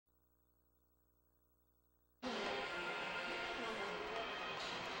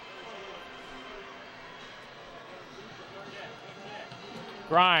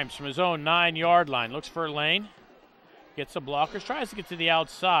Grimes from his own 9-yard line. Looks for a lane. Gets the blockers. Tries to get to the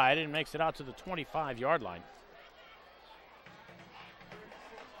outside and makes it out to the 25-yard line.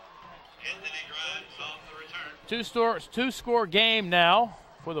 Two-score game now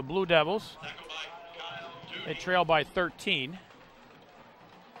for the Blue Devils. They trail by 13.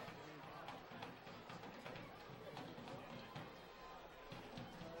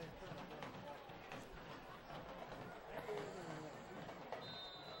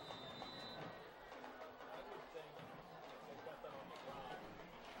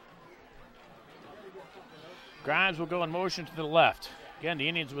 Grimes will go in motion to the left. Again, the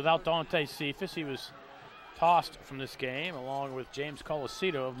Indians without Dante Cephas. He was tossed from this game along with James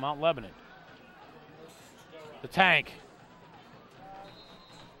Colasito of Mont Lebanon. The tank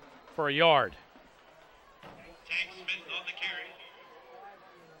for a yard. Tank Smith on the carry.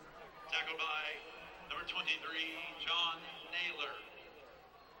 Tackled by number 23, John Naylor.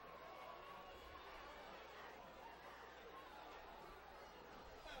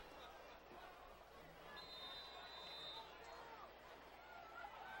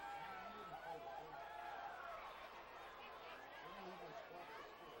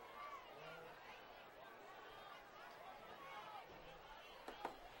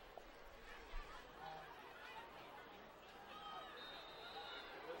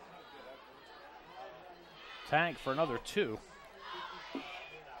 Tank for another 2.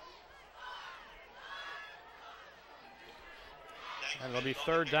 And it'll be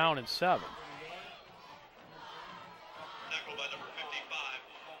 3rd down and 7. Tackled by number 55,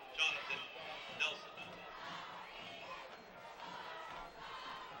 Jonathan Nelson.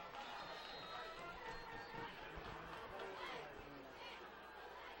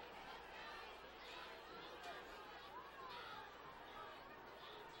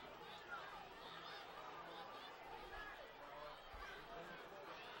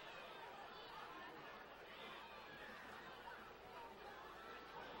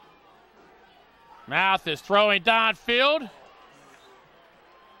 Mathis throwing downfield.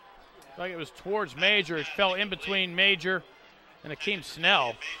 Like it was towards Major. It fell in between Major and Akeem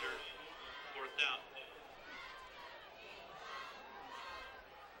Snell.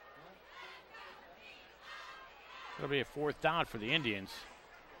 It'll be a 4th down for the Indians.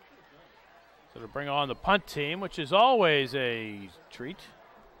 So to bring on the punt team, which is always a treat.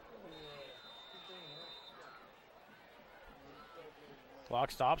 Clock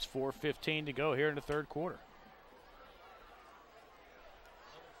stops, 4:15 to go here in the 3rd quarter.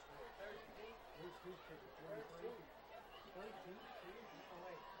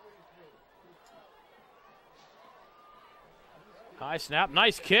 High snap,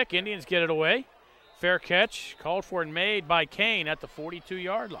 nice kick. Indians get it away. Fair catch, called for and made by Kane at the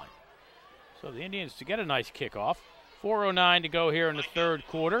 42-yard line. So the Indians to get a nice kickoff. 4:09 to go here in the 3rd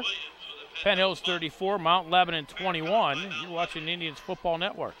quarter. Penn Hills 34, Mount Lebanon 21. You're watching the Indians Football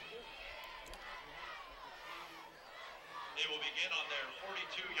Network. They will begin on their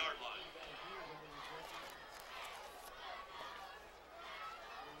 42-yard line.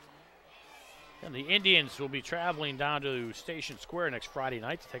 And the Indians will be traveling down to Station Square next Friday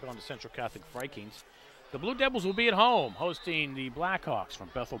night to take on the Central Catholic Vikings. The Blue Devils will be at home hosting the Blackhawks from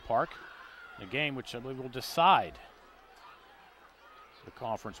Bethel Park, a game which I believe will decide the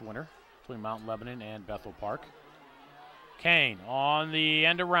conference winner between Mount Lebanon and Bethel Park. Kane on the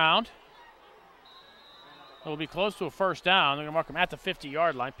end around. It'll be close to a 1st down. They're going to mark him at the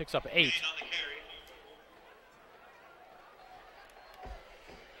 50-yard line. Picks up 8.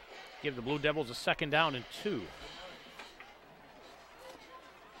 Give the Blue Devils a 2nd down and 2.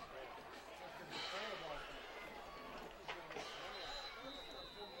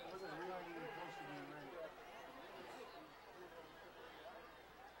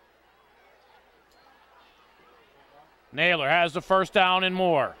 Naylor has the 1st down and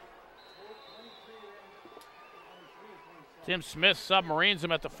more. Tim Smith submarines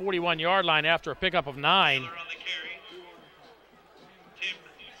him at the 41-yard line after a pickup of 9. Naylor on the carry. Tim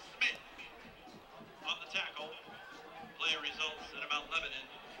Smith on the tackle. Play results in Mount Lebanon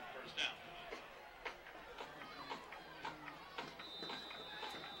 1st down.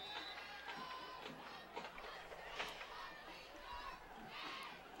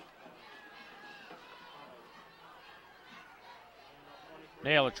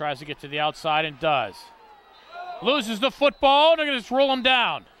 Naylor tries to get to the outside and does. Loses the football. They're going to just roll him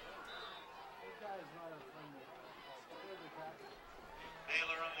down.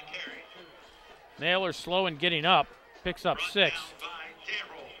 Naylor on the carry. Naylor slow in getting up. Picks up 6.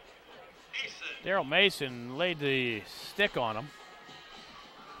 Daryl Mason laid the stick on him.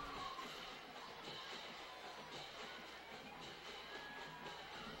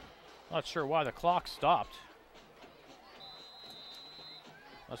 Not sure why the clock stopped.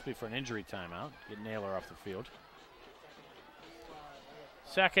 Must be for an injury timeout. Get Naylor off the field.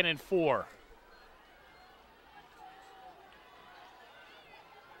 2nd and 4.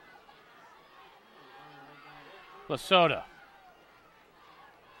 Lasota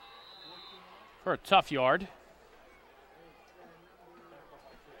for a tough yard.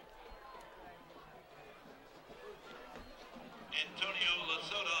 Antonio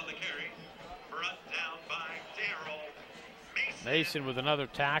Lasota on the carry. Brought down by Darrell Mason. Mason with another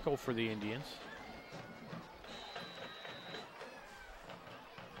tackle for the Indians.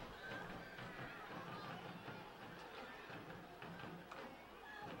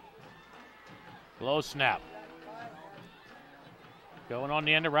 Low snap. Going on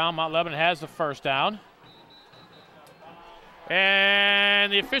the end around. Mont Lebanon has the first down.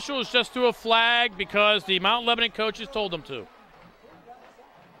 And the officials just threw a flag because the Mount Lebanon coaches told them to.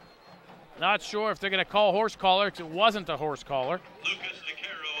 Not sure if they're going to call horse collar because it wasn't a horse collar. Lucas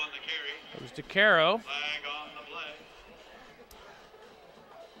DeCaro on the carry. It was DeCaro. Flag on the play.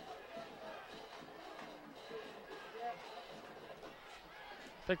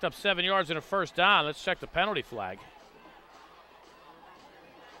 Picked up 7 yards and a first down. Let's check the penalty flag.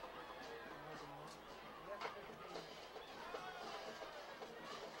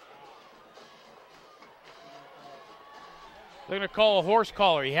 They're going to call a horse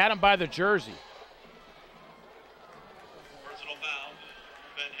collar. He had him by the jersey. Personal foul,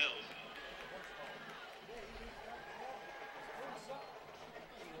 Penn Hills.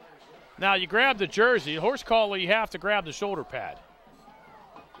 Now you grab the jersey. Horse collar, you have to grab the shoulder pad.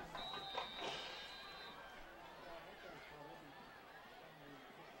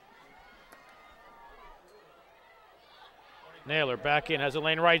 Naylor back in, has a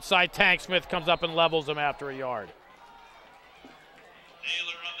lane right side. Tank Smith comes up and levels him after a yard.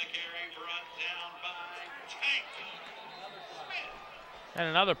 Naylor on the carry, brought down by Tank Smith. And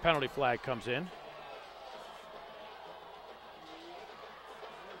another penalty flag comes in.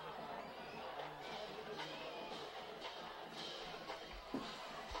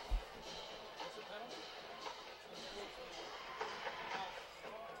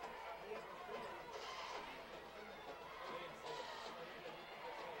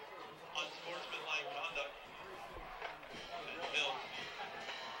 Unsportsmanlike conduct. Penn Hills.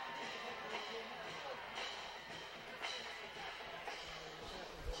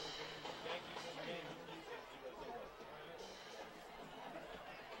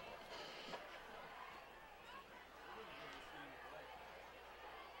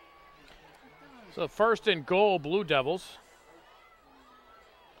 So 1st and goal, Blue Devils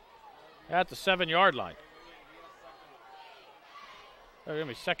at the 7-yard line. They're going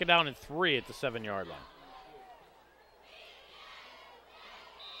to be 2nd down and 3 at the 7-yard line.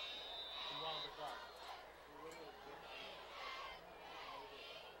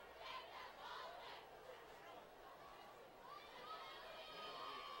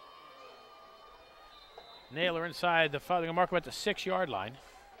 Naylor inside the 5. They're going to mark him at the 6-yard line.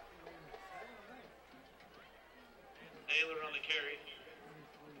 Naylor on the carry.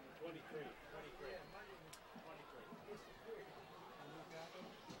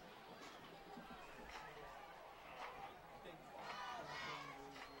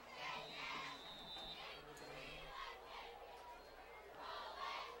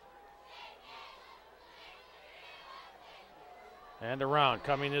 And around,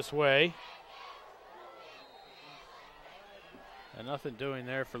 coming this way. And nothing doing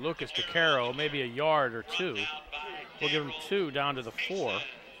there for Lucas DeCaro, maybe a yard or two. We'll give him 2 down to the 4.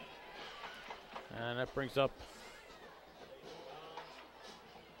 And that brings up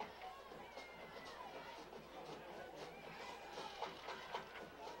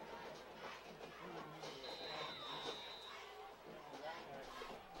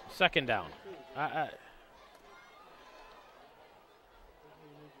second down.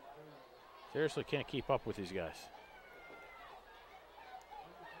 Seriously can't keep up with these guys.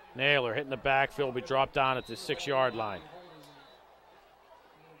 Naylor hitting the backfield, be dropped down at the 6-yard line.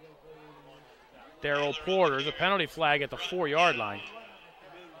 Darrell Porter, the penalty flag at the 4-yard line.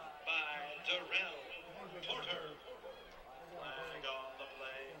 By Darrell Porter. Flag on the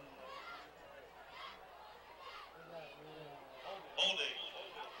play. Holding.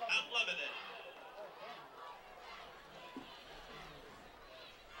 Mount Lebanon.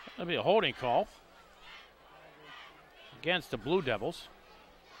 That'll be a holding call against the Blue Devils.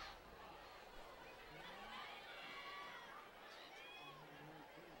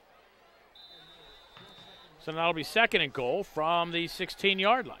 So now it'll be 2nd and goal from the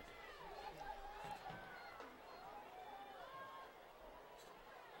 16-yard line.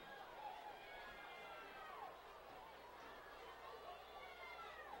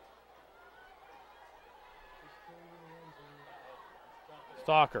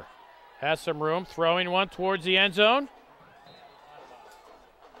 Stalker has some room, throwing one towards the end zone.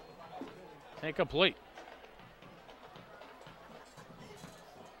 Incomplete.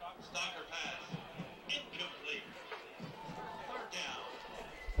 Stalker pass. Incomplete. Third down.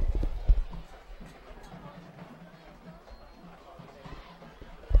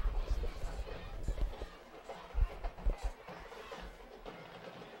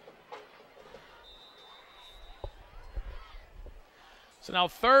 So now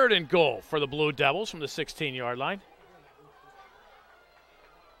 3rd and goal for the Blue Devils from the 16-yard line.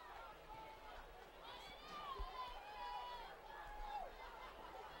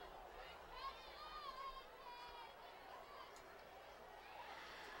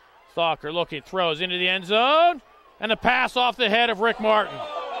 Stalker looking, throws into the end zone, and a pass off the head of Rick Martin. Pass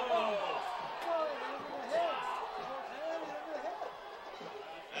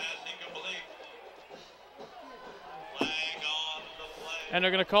incomplete. Flag on the play. And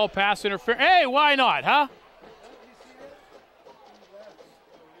they're going to call pass interference. Hey, why not, huh?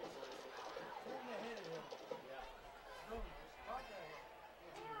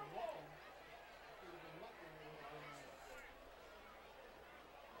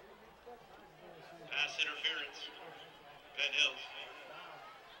 Pass interference. Penn Hills.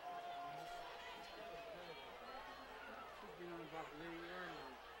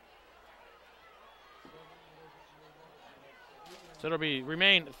 So it'll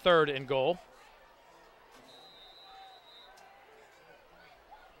remain 3rd and goal.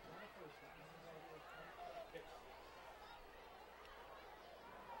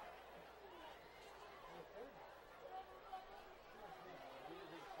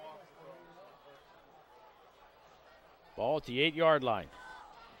 Ball at the 8-yard line.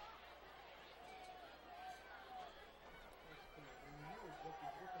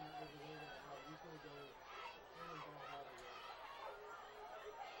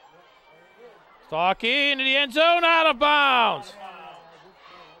 Stalky into the end zone, out of bounds.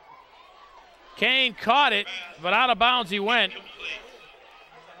 Kane caught it, but out of bounds he went.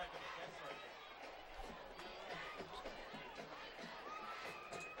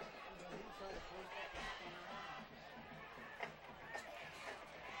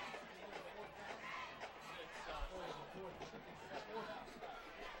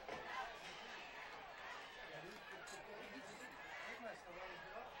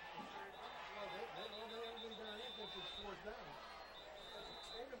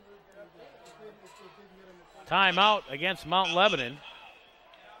 Timeout against Mont Lebanon.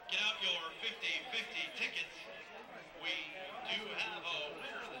 Get out your 50-50 tickets. We do have a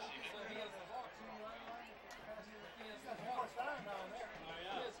winner this evening.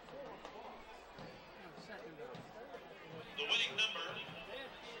 The winning number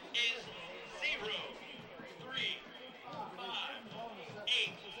is 0, 3, 5,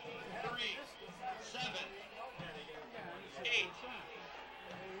 8, 3, 7, 8,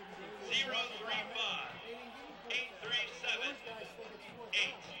 0, 3, 5. 837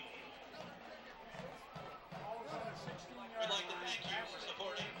 8. We'd like to thank you for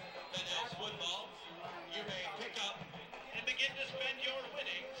supporting Penn Hills football. You may pick up and begin to spend your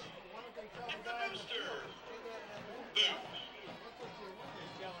winnings at the booster booth.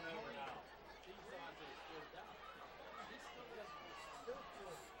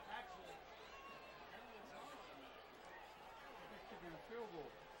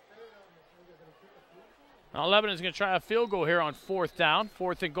 Now Lebanon's going to try a field goal here on 4th down.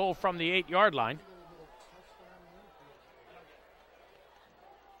 4th and goal from the 8-yard line.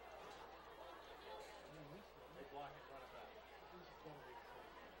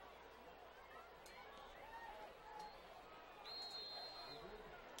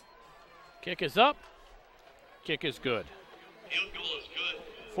 Kick is up. Kick is good. Field goal is good.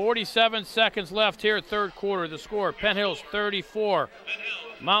 47 seconds left here, 3rd quarter. The score, Penn Hills 34, Penn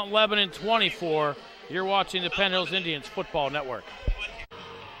Hills. Mont Lebanon 24. You're watching the Penn Hills Indians Football Network.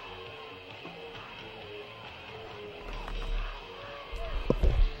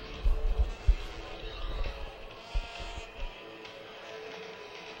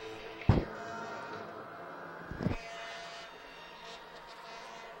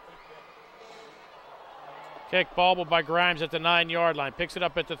 Kick bobbled by Grimes at the 9-yard line. Picks it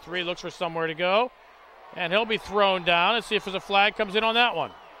up at the 3, looks for somewhere to go. And he'll be thrown down. Let's see if there's a flag comes in on that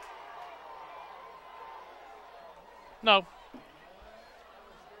one. No.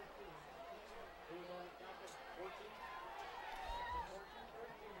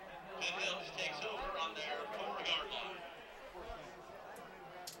 Penn Hills takes over on their 4-yard line.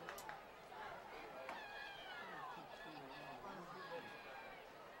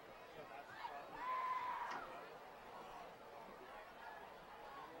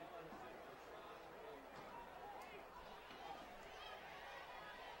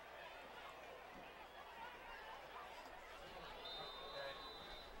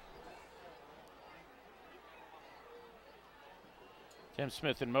 Tim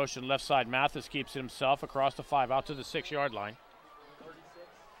Smith in motion, left side. Mathis keeps it himself across the 5, out to the 6-yard line.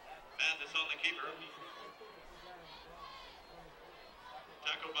 Mathis on the keeper.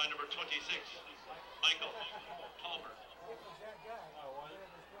 Tackled by number 26, Michael Palmer.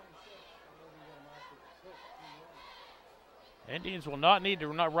 Indians will not need to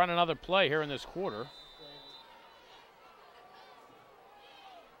run another play here in this quarter.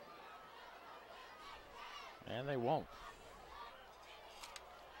 And they won't.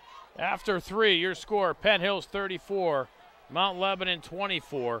 After 3, your score, Penn Hills 34, Mont Lebanon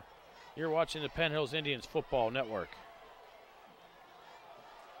 24. You're watching the Penn Hills Indians Football Network.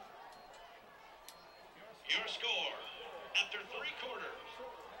 Your score, after 3 quarters,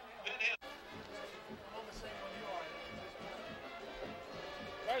 Penn Hills.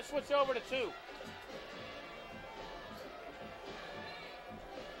 Try to switch over to 2.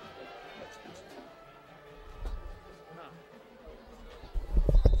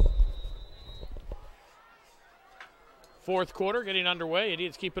 Fourth quarter getting underway.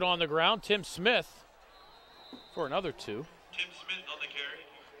 Indians keep it on the ground. Tim Smith for another 2. Tim Smith on the carry.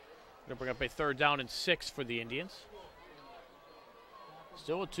 Going to bring up a 3rd down and 6 for the Indians.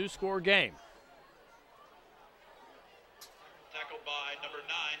 Still a 2-score game. Tackled by number 9,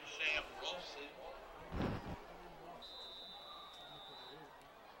 Sam Rolfson.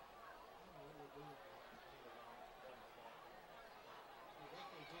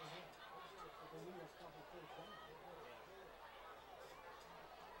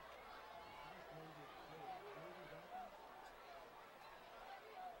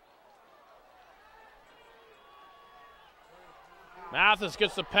 Mathis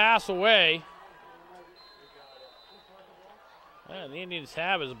gets the pass away. And the Indians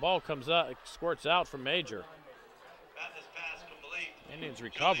have as the ball comes up, it squirts out from Major. Mathis pass complete. Indians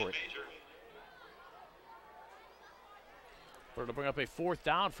recover it. Major. But it'll bring up a 4th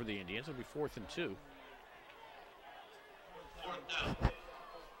down for the Indians. It'll be 4th and 2. 4th down.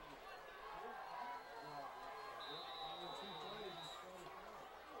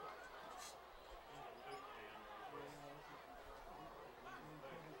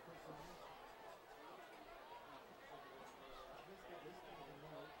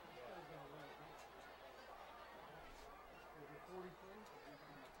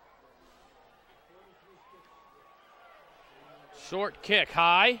 Short kick,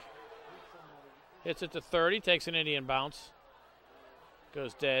 high. Hits it to 30, takes an Indian bounce.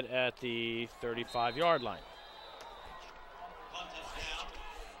 Goes dead at the 35-yard line. Punt is down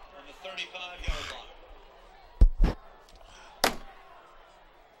on the 35-yard line.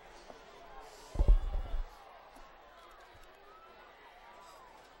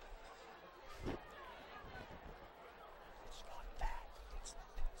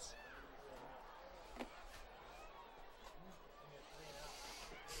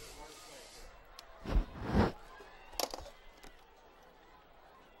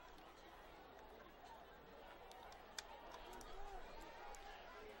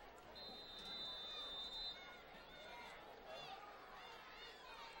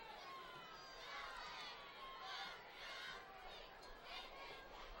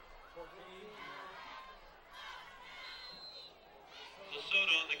 Soda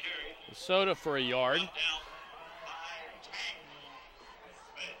on the carry. Soda for a yard. Down by Tank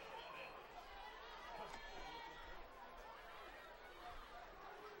Smith.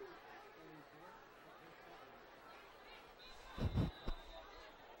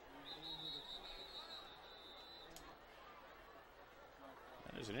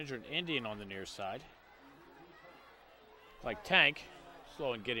 And there's an injured Indian on the near side. Like Tank,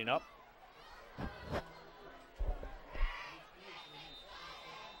 slow in getting up.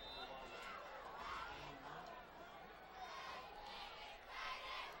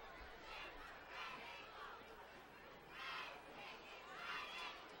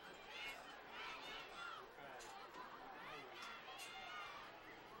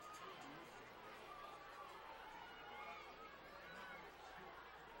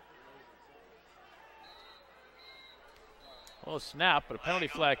 Well, snap, but a penalty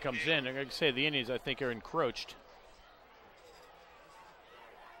flag comes in. I'm going to say the Indians, I think, are encroached.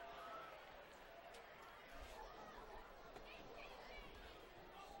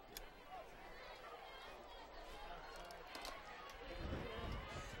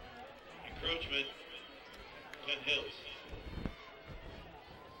 Encroachment, Penn Hills.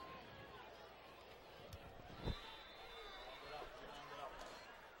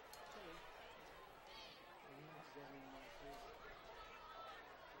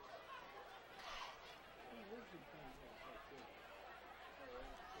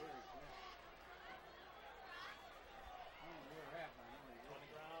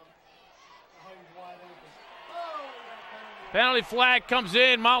 Penalty flag comes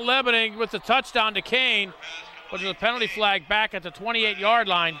in. Mont Lebanon with the touchdown to Kane. But there's a penalty flag back at the 28-yard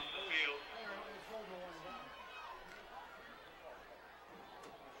line.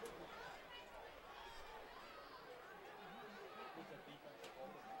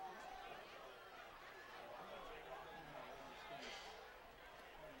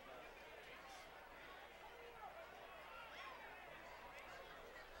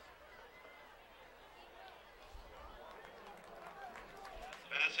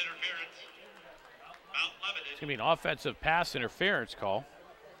 It's going to be an offensive pass interference call.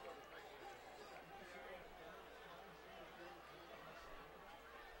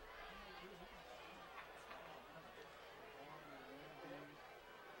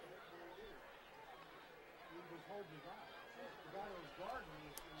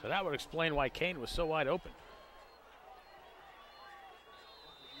 So that would explain why Kane was so wide open.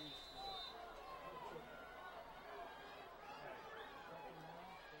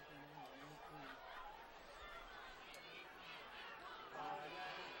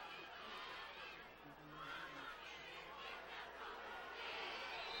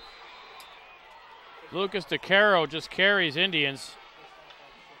 Lucas DeCaro just carries Indians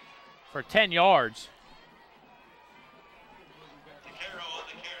for 10 yards. DeCaro on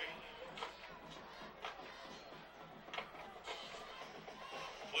the carry.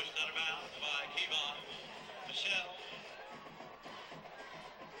 Pushed out of bounds by Kevon Michelle.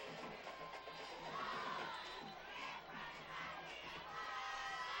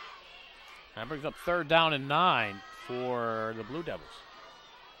 That brings up 3rd down and 9 for the Blue Devils.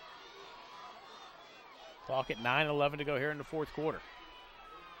 Clock at 9:11 to go here in the 4th quarter.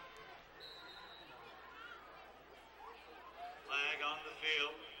 Flag on the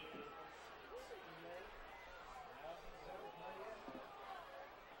field.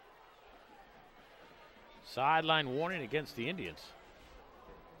 Sideline warning against the Indians.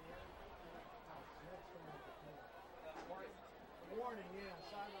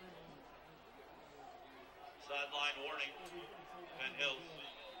 Sideline warning. Penn Hills.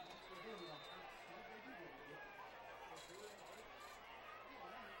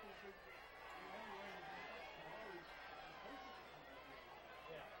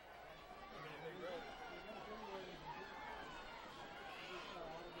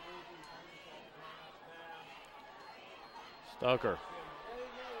 Stoker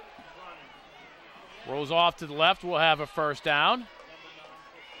rolls off to the left. We'll have a 1st down.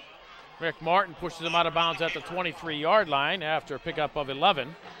 Rick Martin pushes him out of bounds at the 23-yard line after a pickup of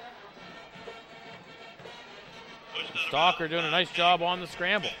 11. Stoker doing a nice job on the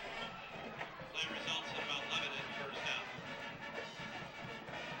scramble.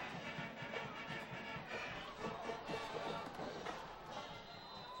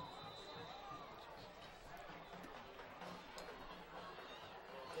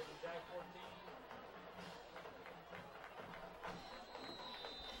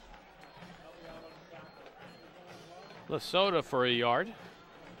 Lesota for a yard.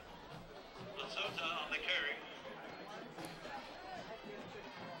 Lesota on the carry.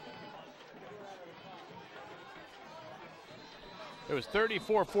 It was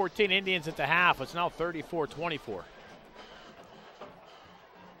 34-14 Indians at the half. It's now 34-24.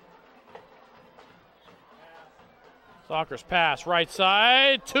 Stalker's pass right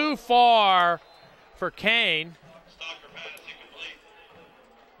side. Too far for Kane. Stalker pass incomplete.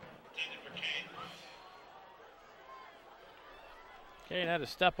 Intended for Kane. Kane had a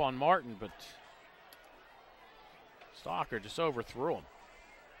step on Martin, but Stalker just overthrew him.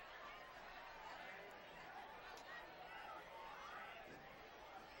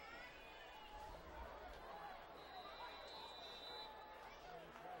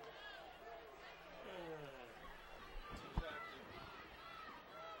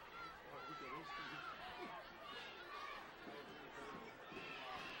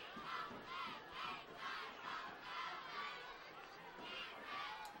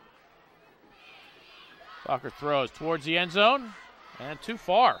 Stalker throws towards the end zone and too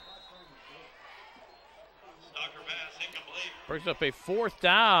far. Stalker pass incomplete. Brings up a 4th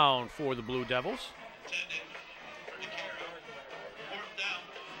down for the Blue Devils. Intended for DeCaro. 4th down.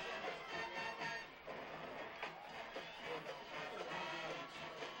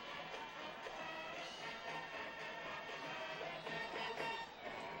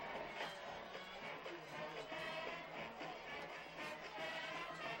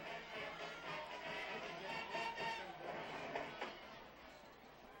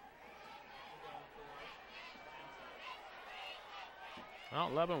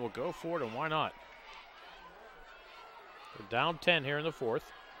 Mount Lebanon will go for it, and why not? They're down 10 here in the 4th.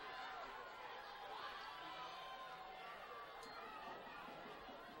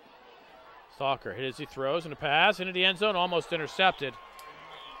 Stalker hit as he throws, and a pass into the end zone, almost intercepted.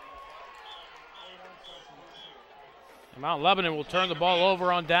 And Mount Lebanon will turn the ball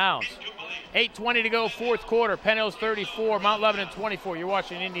over on downs. 8:20 to go, fourth quarter. Penn Hills 34, Mount Lebanon 24. You're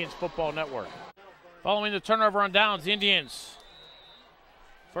watching Indians Football Network. Following the turnover on downs, the Indians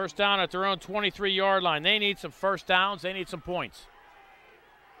first down at their own 23-yard line. They need some first downs. They need some points.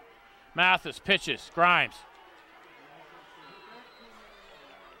 Mathis pitches. Grimes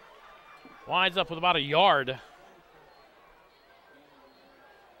winds up with about a yard.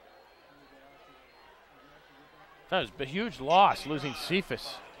 That was a huge loss, losing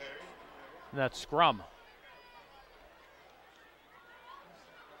Cephas in that scrum.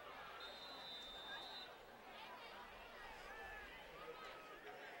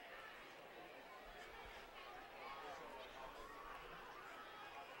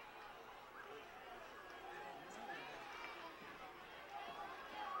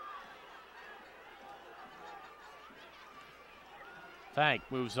 Tank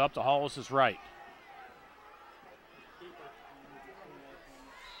moves up to Hollis' right.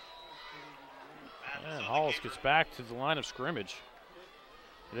 And Hollis gets back to the line of scrimmage.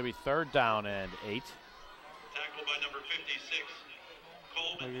 It'll be third down and 8. Tackled by number 56,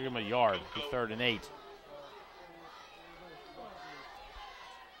 Coleman. We'll give him a yard. It'll be third and 8.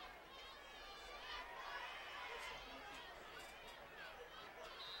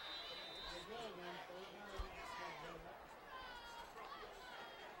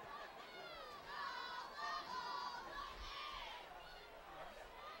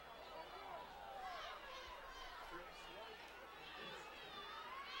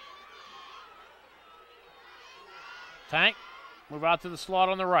 Tank, move out to the slot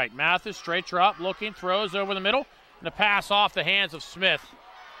on the right. Mathis, straight drop, looking, throws over the middle, and a pass off the hands of Smith.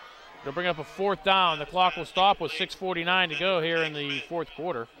 They'll bring up a fourth down. The clock will stop with 6:49 to go here in the fourth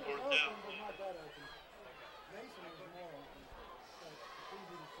quarter.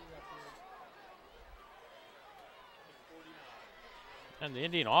 And the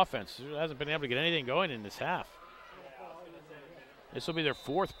Indian offense hasn't been able to get anything going in this half. This will be their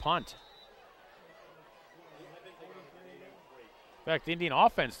fourth punt. In fact, the Indian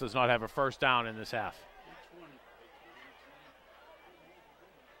offense does not have a first down in this half.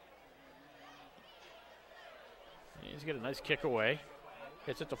 He's got a nice kick away.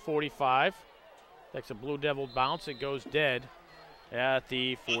 Hits at the 45. Takes a Blue Devil bounce. It goes dead at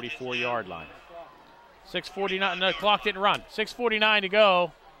the 44-yard line. 6:49. No, the clock didn't run. 6:49 to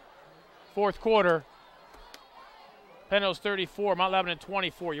go. Fourth quarter. Penn Hills 34, Mount Lebanon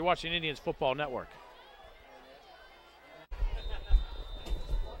 24. You're watching Indians Football Network.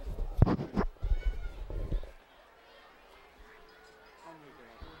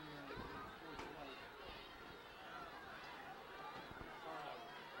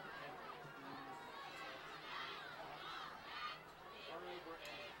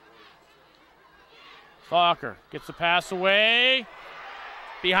 Stalker gets the pass away.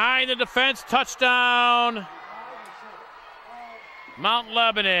 Behind the defense, touchdown. Mount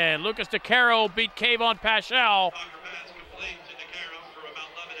Lebanon. Lucas DeCaro beat Kayvon Paschal.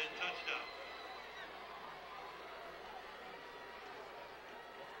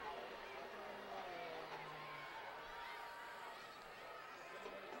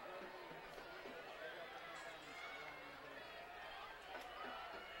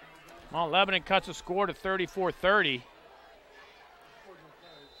 Mount Lebanon cuts a score to 34-30.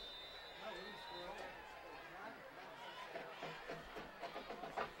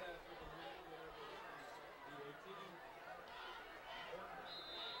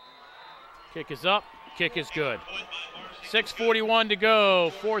 Kick is up, kick is good. 6:41 to go,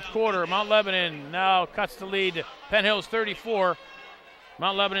 fourth quarter. Mount Lebanon now cuts the lead to Penn Hills 34,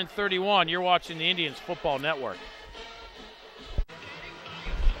 Mount Lebanon 31. You're watching the Indians Football Network.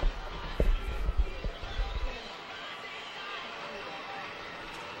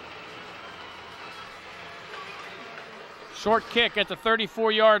 Short kick at the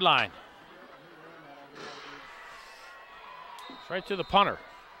 34-yard line. It's right to the punter.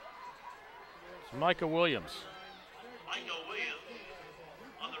 It's Micah Williams. Micah Williams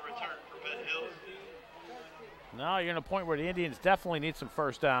on the return for Penn Hills. Now you're in a point where the Indians definitely need some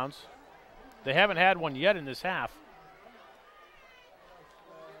first downs. They haven't had one yet in this half.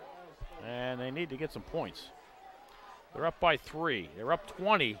 And they need to get some points. They're up by 3. They're up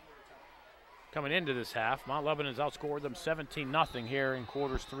 20 coming into this half. Mount Lebanon's outscored them 17-0 here in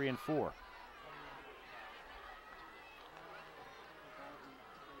quarters 3 and 4.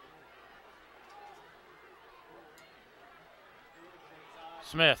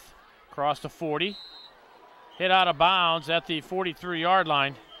 Smith across the 40. Hit out of bounds at the 43-yard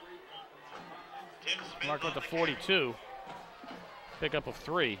line. Mark with the 42. Pickup of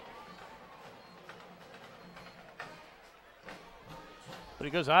 3. But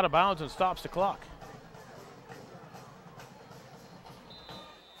he goes out of bounds and stops the clock.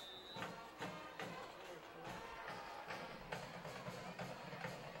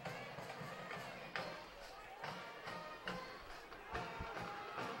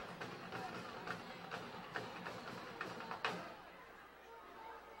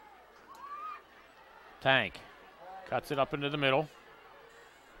 Tank cuts it up into the middle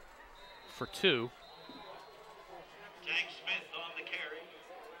for 2. Tank Smith on the carry.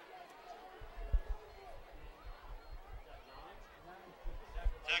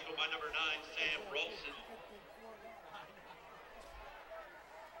 Tackled by number 9, Sam Rolson.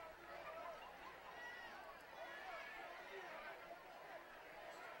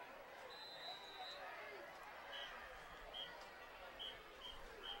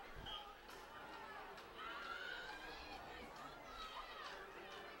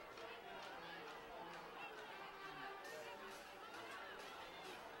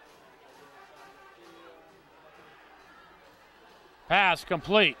 Pass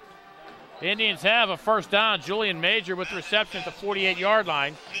complete. The Indians have a first down. Julian Major with the reception at the 48-yard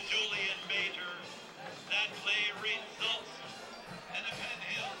line. To Julian Major. That play results in a Penn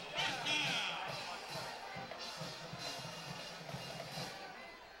Hills first down.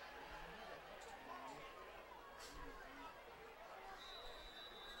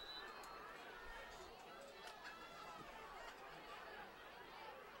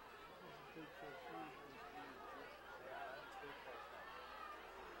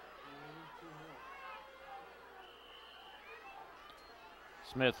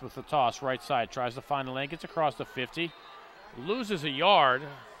 Smith with the toss, right side, tries to find the lane, gets across the 50, loses a yard.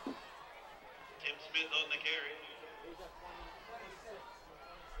 Tim Smith on the carry.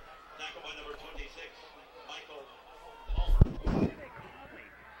 Tackled by number 26, Michael Palmer.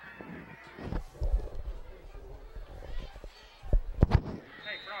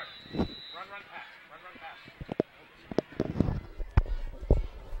 Hey, Bernard, run pass.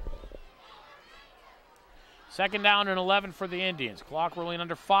 Second down and 11 for the Indians. Clock rolling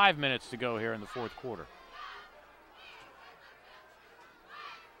under 5 minutes to go here in the fourth quarter.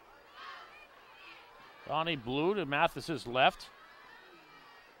 Donnie Blue to Mathis's left.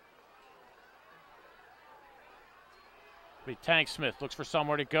 Tank Smith looks for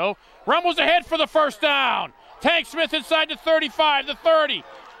somewhere to go. Rumbles ahead for the first down. Tank Smith inside the 35, the 30.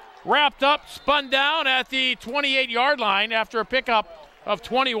 Wrapped up, spun down at the 28-yard line after a pickup of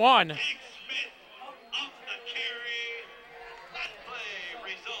 21.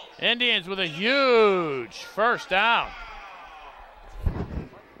 Indians with a huge first down.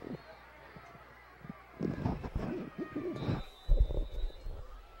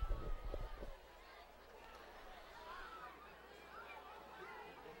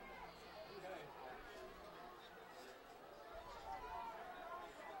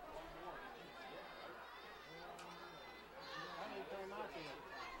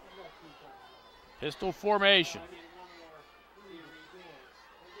 Pistol formation.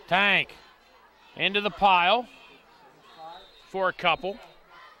 Tank into the pile for a couple. Tank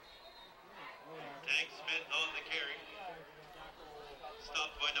Smith on the carry.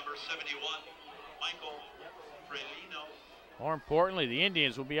 Stopped by number 71, Michael Frelino. More importantly, the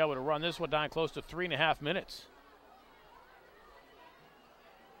Indians will be able to run this one down close to 3.5 minutes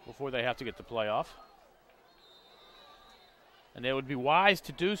before they have to get the playoff. And they would be wise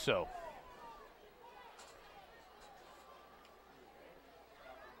to do so.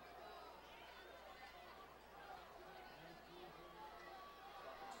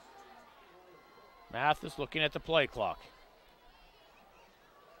 Mathis looking at the play clock.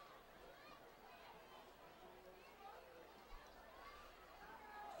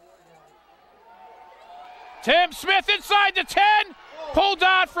 Tim Smith inside the 10, pulled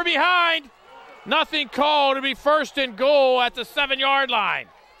out from behind. Nothing called to be first and goal at the 7-yard line.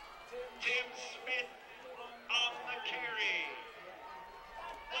 Tim Smith on the carry.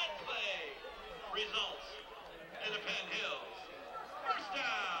 That play results in the Penn Hills first down.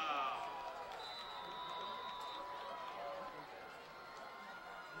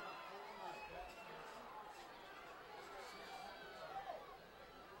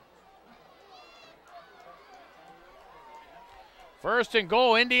 First and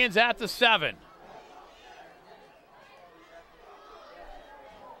goal, Indians at the 7.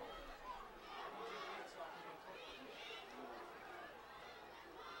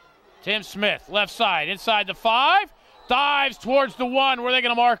 Tim Smith, left side, inside the 5, dives towards the 1. Where are they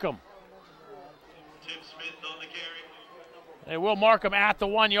going to mark him? Tim Smith on the carry. They will mark him at the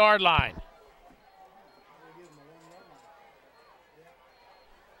 1-yard line.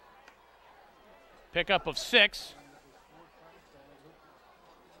 Pickup of 6.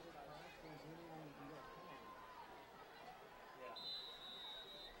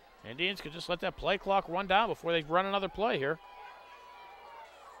 Indians could just let that play clock run down before they run another play here.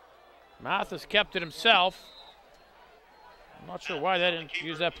 Mathis kept it himself. I'm not sure why they didn't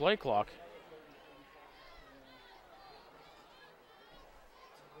use that play clock.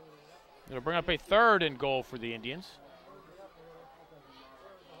 It'll bring up a 3rd and goal for the Indians.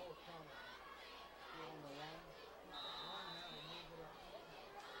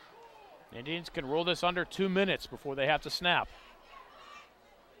 The Indians can roll this under 2 minutes before they have to snap.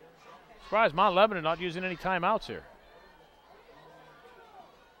 Surprised Mont Lebanon not using any timeouts here.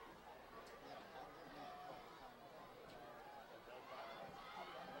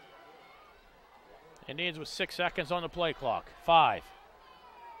 Indians with 6 seconds on the play clock. 5.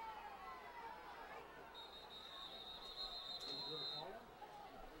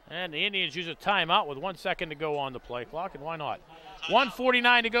 And the Indians use a timeout with 1 second to go on the play clock, and why not?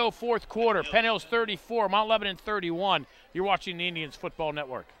 1:49 to go, 4th quarter. Penn Hills 34, Mont Lebanon 31. You're watching the Indians Football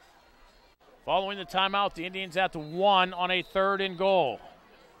Network. Following the timeout, the Indians at the 1 on a 3rd and goal.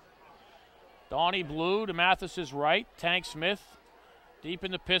 Donnie Blue to Mathis's right. Tank Smith deep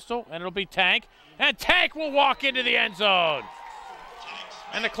in the pistol, and it'll be Tank. And Tank will walk into the end zone.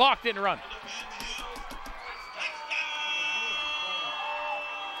 And the clock didn't run.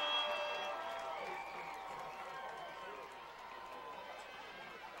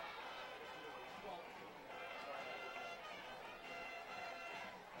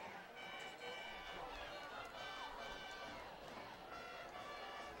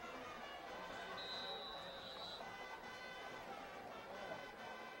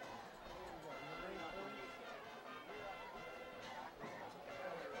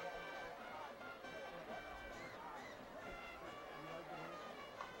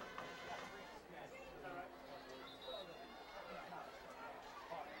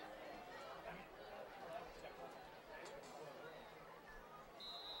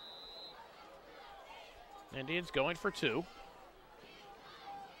 Indians going for 2.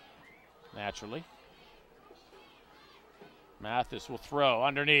 Naturally. Mathis will throw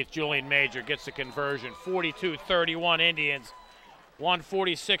underneath. Julian Major gets the conversion. 42-31 Indians.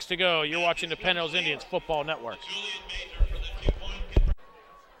 1:46 to go. You're watching the Penn Hills Indians Football Network.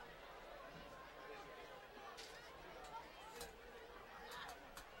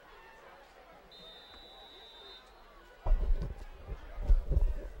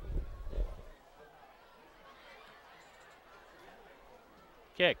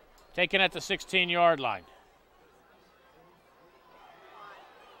 Kick, taken at the 16-yard line.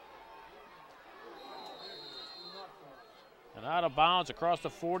 And out of bounds across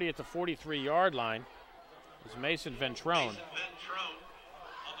the 40 at the 43-yard line is Mason Ventrone. On the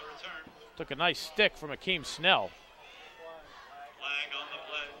return. Took a nice stick from Akeem Snell. Flag on the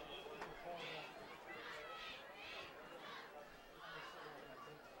play.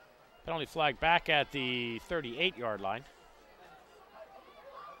 Penalty flag back at the 38-yard line.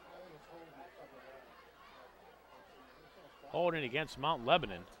 Holding against Mont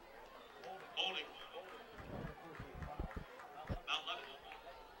Lebanon. Holding. Mount Lebanon.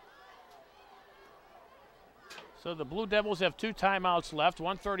 So the Blue Devils have 2 timeouts left,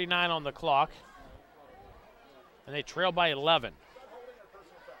 1:39 on the clock. And they trail by 11.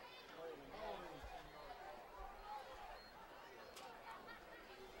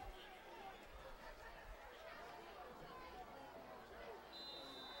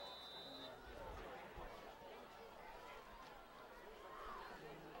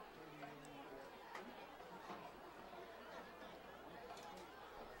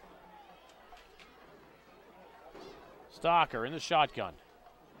 Stalker in the shotgun.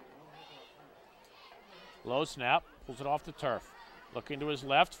 Low snap, pulls it off the turf. Looking to his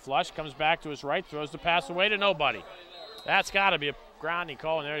left, flush, comes back to his right, throws the pass away to nobody. That's got to be a grounding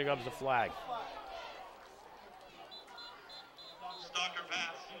call, and there comes the flag. Stalker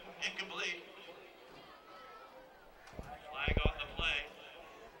pass, incomplete. Flag on the play.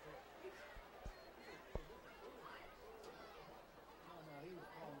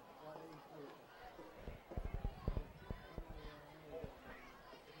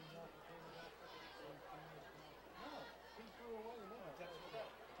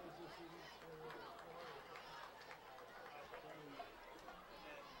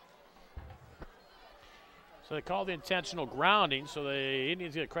 So they call the intentional grounding, so the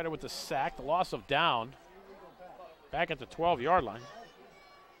Indians get credit with the sack, the loss of down. Back at the 12-yard line.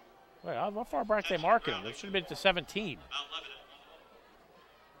 Wait, how far back they marking him? It should have been to 17. Mount Lebanon.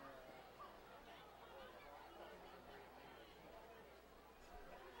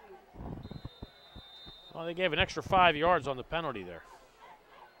 Well, they gave an extra 5 yards on the penalty there.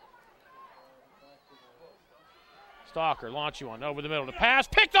 Stalker, launching one over the middle. The pass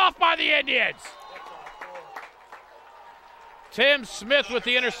picked off by the Indians. Tim Smith with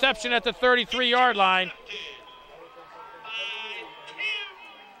the interception at the 33-yard line.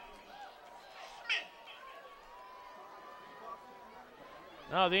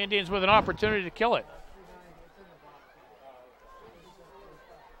 Now the Indians with an opportunity to kill it.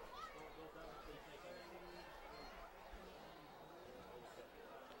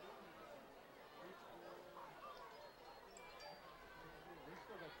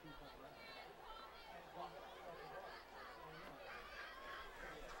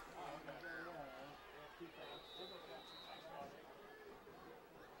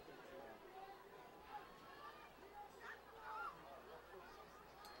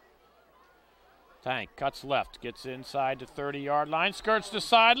 Tank cuts left, gets inside the 30-yard line, skirts the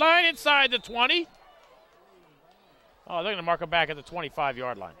sideline, inside the 20. Oh, they're going to mark him back at the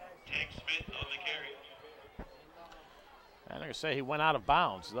 25-yard line. Tank Smith on the carry. And they're going to say he went out of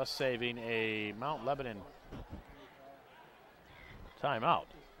bounds, thus saving a Mont Lebanon timeout.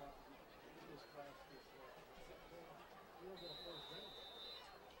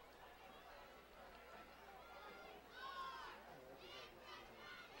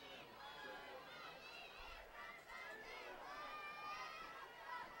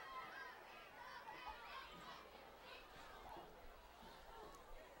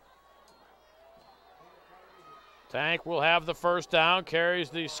 Tank will have the first down, carries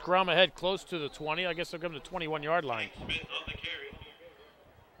the scrum ahead close to the 20. I guess they'll give him the 21-yard line. Tank Smith on the carry.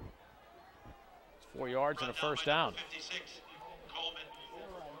 It's 4 yards and a first down. 56. Coleman.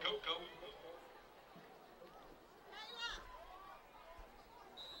 Coco.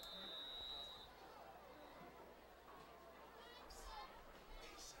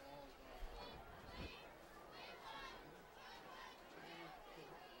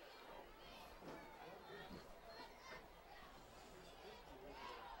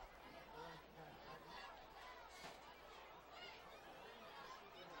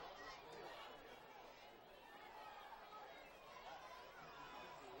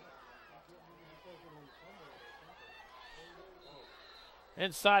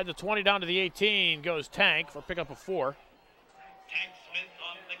 Inside the 20 down to the 18 goes Tank for pickup of 4. Tank Smith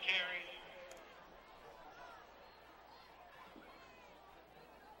on the carry.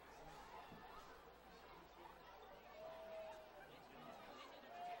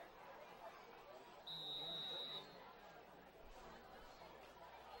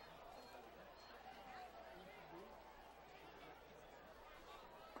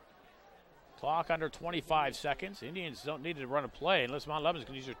 Clock under 25 seconds. Indians don't need to run a play unless Mont Lebanon's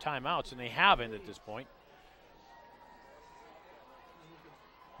going to use their timeouts, and they haven't at this point.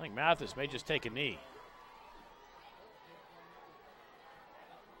 I think Mathis may just take a knee.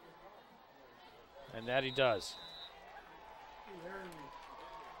 And that he does.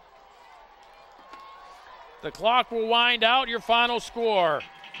 The clock will wind out. Your final score.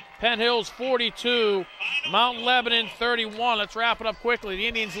 Penn Hills 42, Mont Lebanon 31. Let's wrap it up quickly. The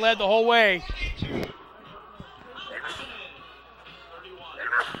Indians led the whole way.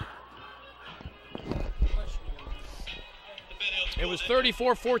 It was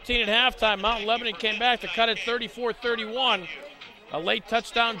 34-14 at halftime. Mont Lebanon came back to cut it 34-31. A late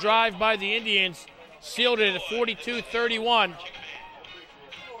touchdown drive by the Indians sealed it at 42-31.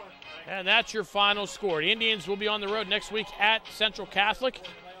 And that's your final score. The Indians will be on the road next week at Central Catholic.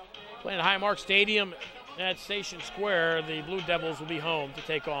 Playing at Highmark Stadium at Station Square. The Blue Devils will be home to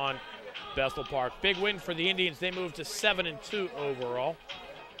take on Bethel Park. Big win for the Indians. They moved to 7-2 overall.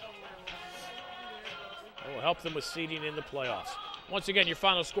 It will help them with seeding in the playoffs. Once again, your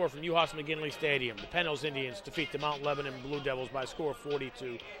final score from Uhas McGinley Stadium. The Penn Hills Indians defeat the Mont Lebanon Blue Devils by a score of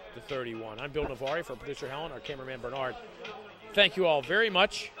 42-31. I'm Bill Navari for producer Helen, our cameraman Bernard. Thank you all very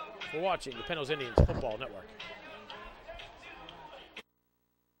much for watching the Penn Hills Indians Football Network.